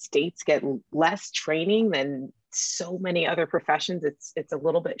United States get less training than so many other professions. It's a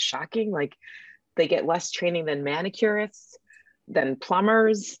little bit shocking. Like, they get less training than manicurists, than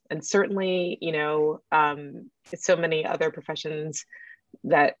plumbers, and certainly, so many other professions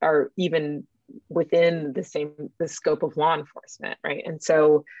that are even within the scope of law enforcement, right? And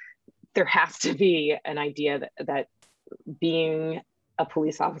so there has to be an idea that being a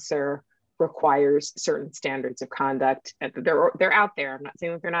police officer requires certain standards of conduct. And they're out there. I'm not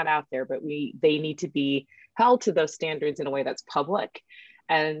saying that they're not out there, but they need to be held to those standards in a way that's public,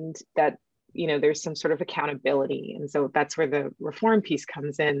 and that there's some sort of accountability. And so that's where the reform piece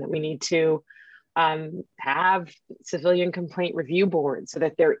comes in, that we need to have civilian complaint review boards so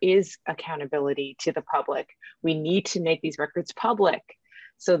that there is accountability to the public. We need to make these records public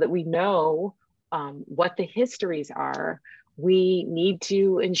so that we know what the histories are. We need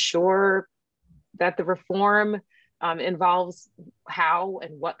to ensure that the reform involves how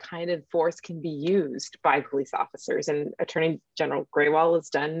and what kind of force can be used by police officers. And Attorney General Grewal has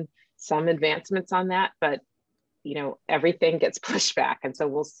done some advancements on that, but everything gets pushed back. And so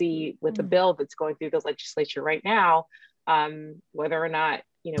we'll see with the bill that's going through the legislature right now, whether or not,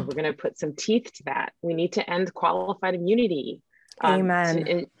 we're going to put some teeth to that. We need to end qualified immunity. Amen.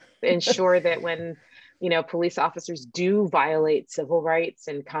 To ensure that when, police officers do violate civil rights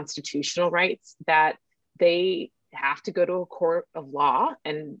and constitutional rights, that they have to go to a court of law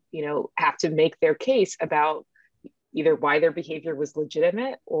and, have to make their case about either why their behavior was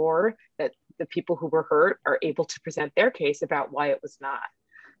legitimate, or that the people who were hurt are able to present their case about why it was not.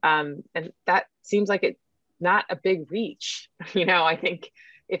 And that seems like it's not a big reach. I think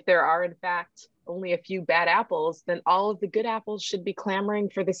if there are in fact only a few bad apples, then all of the good apples should be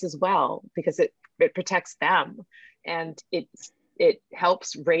clamoring for this as well, because it protects them, and it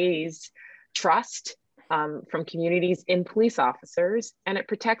helps raise trust from communities in police officers, and it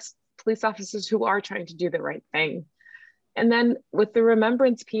protects police officers who are trying to do the right thing. And then with the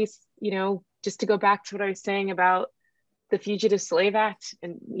remembrance piece, just to go back to what I was saying about the Fugitive Slave Act,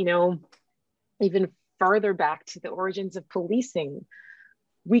 and, even farther back to the origins of policing,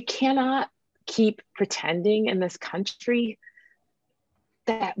 we cannot keep pretending in this country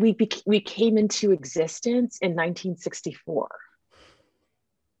that we came into existence in 1964.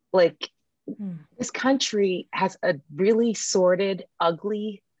 Like, this country has a really sordid,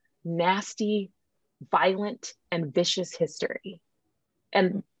 ugly, nasty, violent, and vicious history.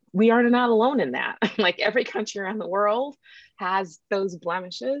 And we are not alone in that. Like every country around the world has those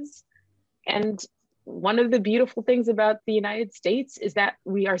blemishes. And one of the beautiful things about the United States is that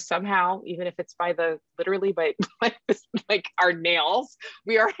we are somehow, even if it's literally by like our nails,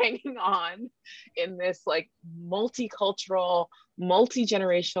 we are hanging on in this like multicultural,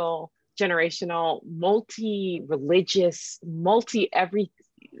 multi-generational, multi-religious,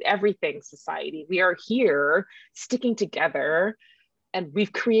 everything society. We are here sticking together, and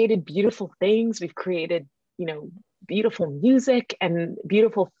we've created beautiful things. We've created, beautiful music and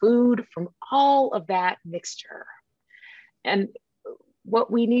beautiful food from all of that mixture. And what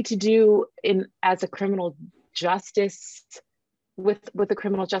we need to do as a criminal justice, with a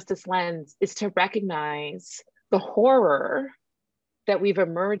criminal justice lens, is to recognize the horror that we've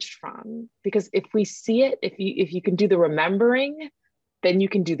emerged from. Because if we see it, if you can do the remembering, then you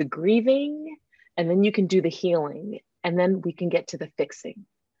can do the grieving, and then you can do the healing, and then we can get to the fixing.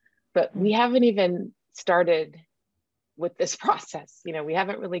 But we haven't even started with this process. We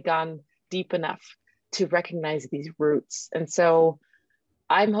haven't really gone deep enough to recognize these roots. And so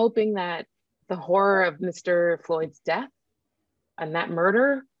I'm hoping that the horror of Mr. Floyd's death and that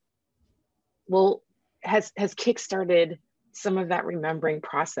murder has kickstarted some of that remembering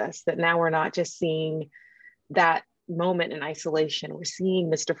process, that now we're not just seeing that moment in isolation. We're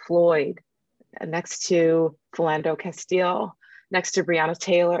seeing Mr. Floyd next to Philando Castile, next to Breonna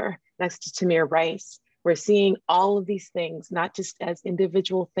Taylor, next to Tamir Rice. We're seeing all of these things, not just as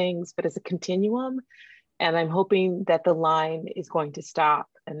individual things, but as a continuum. And I'm hoping that the line is going to stop,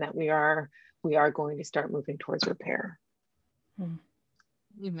 and that we are going to start moving towards repair.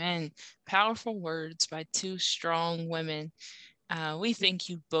 Amen. Powerful words by two strong women. We thank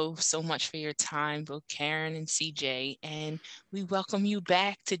you both so much for your time, both Karen and CJ, and we welcome you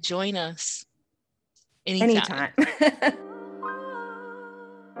back to join us anytime.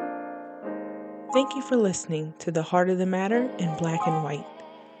 Thank you for listening to The Heart of the Matter in Black and White.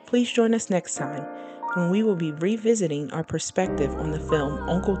 Please join us next time when we will be revisiting our perspective on the film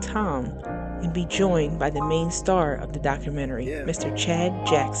Uncle Tom, and be joined by the main star of the documentary, Mr. Chad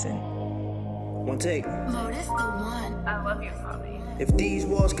Jackson. One take. Lotus the one. I love you, Bobby. If these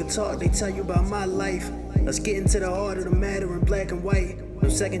walls could talk, they tell you about my life. Let's get into the heart of the matter in black and white. No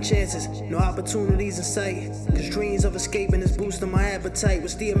second chances, no opportunities in sight. Cause dreams of escaping is boosting my appetite.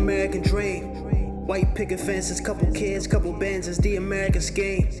 What's the American dream? White picket fences, couple kids, couple bands, it's the American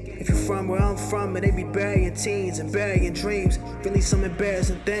scheme. If you're from where I'm from, they be burying teens and burying dreams. Really some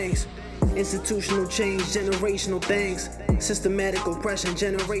embarrassing things. Institutional change, generational things. Systematic oppression,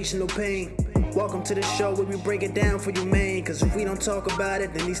 generational pain. Welcome to the show where we break it down for you, man. Cause if we don't talk about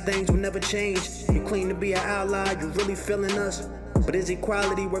it, then these things will never change. You claim to be an ally, you really feeling us. But is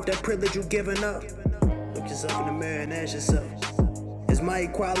equality worth that privilege you giving up? Look yourself in the mirror and ask yourself, is my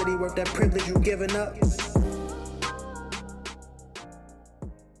equality worth that privilege you giving up?